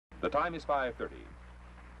The time is 5:30.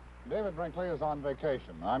 David Brinkley is on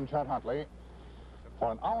vacation. I'm Chet Huntley.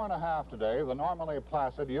 For an hour and a half today, the normally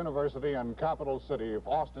placid university and capital city of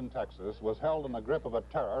Austin, Texas, was held in the grip of a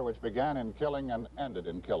terror which began in killing and ended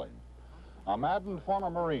in killing. A maddened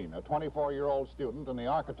former Marine, a 24-year-old student in the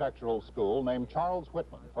architectural school named Charles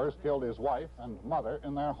Whitman, first killed his wife and mother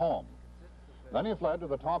in their home. Then he fled to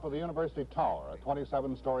the top of the university tower, a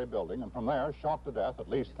 27-story building, and from there shot to death at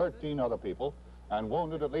least 13 other people and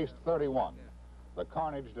wounded at least 31. The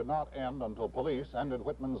carnage did not end until police ended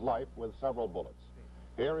Whitman's life with several bullets.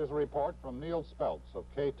 Here is a report from Neal Spelce of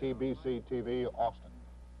KTBC TV, Austin.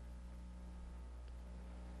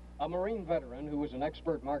 A Marine veteran who was an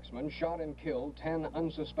expert marksman shot and killed 10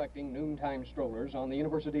 unsuspecting noontime strollers on the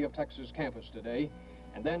University of Texas campus today,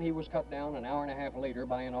 and then he was cut down an hour and a half later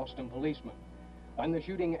by an Austin policeman. When the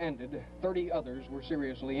shooting ended, 30 others were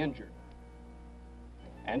seriously injured.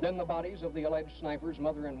 And then the bodies of the alleged sniper's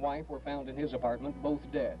mother and wife were found in his apartment, both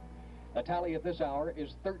dead. The tally at this hour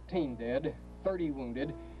is 13 dead, 30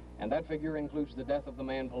 wounded, and that figure includes the death of the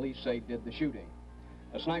man police say did the shooting.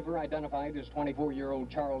 The sniper, identified as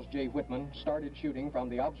 24-year-old Charles J. Whitman, started shooting from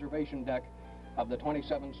the observation deck of the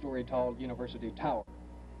 27-story tall University Tower.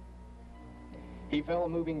 He fell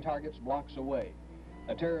moving targets blocks away.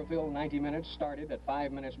 The terror-filled 90 minutes started at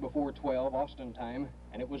 5 minutes before 12 Austin time,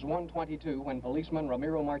 and it was 1:22 when policeman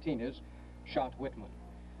Ramiro Martinez shot Whitman.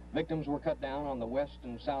 Victims were cut down on the west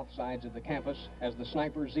and south sides of the campus as the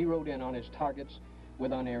sniper zeroed in on his targets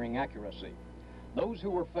with unerring accuracy. Those who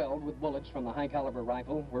were felled with bullets from the high-caliber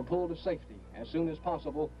rifle were pulled to safety as soon as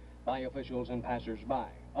possible by officials and passers-by.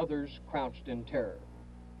 Others crouched in terror.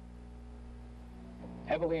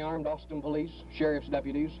 Heavily armed Austin police, sheriff's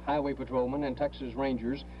deputies, highway patrolmen, and Texas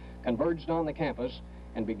Rangers converged on the campus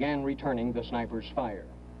and began returning the sniper's fire.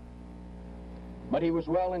 But he was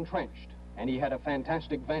well entrenched, and he had a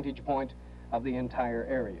fantastic vantage point of the entire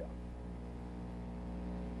area.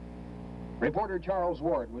 Reporter Charles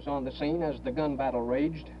Ward was on the scene as the gun battle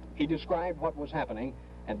raged. He described what was happening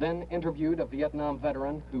and then interviewed a Vietnam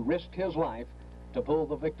veteran who risked his life to pull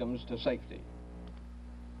the victims to safety.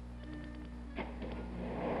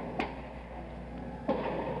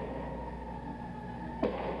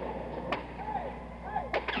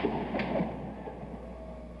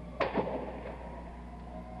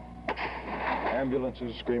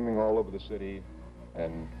 Ambulances screaming all over the city,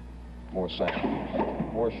 and more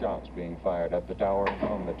sounds, more shots being fired at the tower and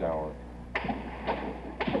from the tower.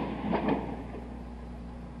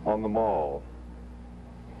 On the mall,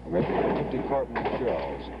 maybe an empty carton of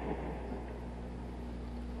shells.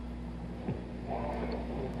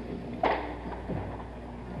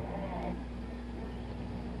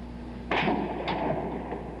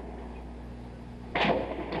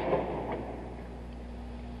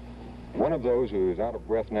 One of those who is out of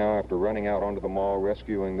breath now after running out onto the mall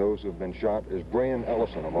rescuing those who have been shot is Brian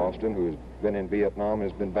Ellison of Austin, who has been in Vietnam and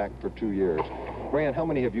has been back for 2 years. Brian, how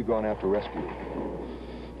many have you gone out to rescue?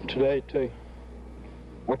 Today, 2.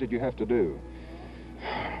 What did you have to do?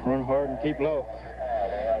 Run hard and keep low.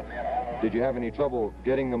 Did you have any trouble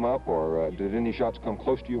getting them up, or did any shots come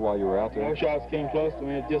close to you while you were out there? No shots came close to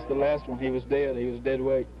me. It's just the last one. He was dead. He was dead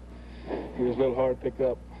weight. He was a little hard to pick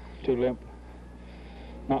up, too limp.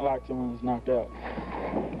 Not like someone who's knocked out.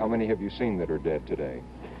 How many have you seen that are dead today?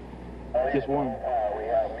 Just one.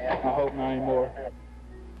 I hope not anymore.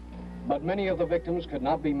 But many of the victims could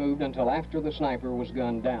not be moved until after the sniper was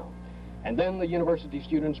gunned down. And then the university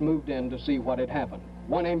students moved in to see what had happened.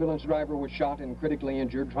 One ambulance driver was shot and critically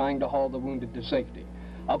injured trying to haul the wounded to safety.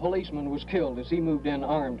 A policeman was killed as he moved in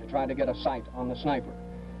armed to try to get a sight on the sniper.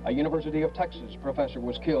 A University of Texas professor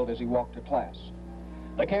was killed as he walked to class.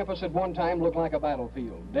 The campus at one time looked like a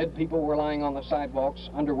battlefield. Dead people were lying on the sidewalks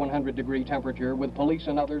under 100-degree temperature, with police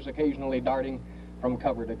and others occasionally darting from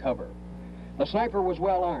cover to cover. The sniper was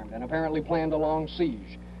well armed and apparently planned a long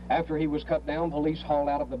siege. After he was cut down, police hauled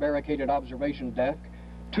out of the barricaded observation deck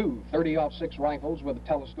 2 30-06 rifles with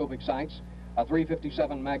telescopic sights, a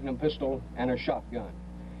 .357 Magnum pistol, and a shotgun.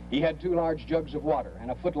 He had 2 large jugs of water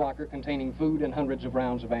and a footlocker containing food and hundreds of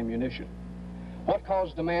rounds of ammunition. What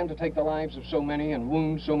caused the man to take the lives of so many and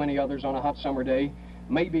wound so many others on a hot summer day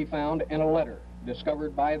may be found in a letter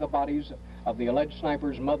discovered by the bodies of the alleged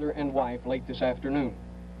sniper's mother and wife late this afternoon.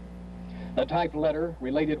 The typed letter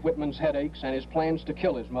related Whitman's headaches and his plans to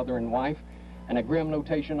kill his mother and wife, and a grim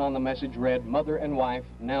notation on the message read, "Mother and wife,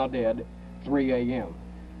 now dead, 3 a.m.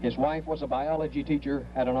 His wife was a biology teacher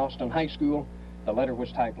at an Austin high school. The letter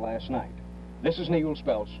was typed last night. This is Neal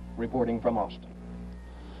Spelce reporting from Austin.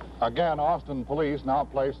 Again, Austin police now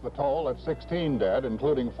place the toll at 16 dead,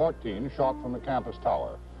 including 14 shot from the campus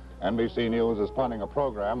tower. NBC News is planning a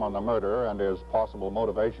program on the murder and his possible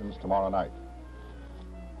motivations tomorrow night.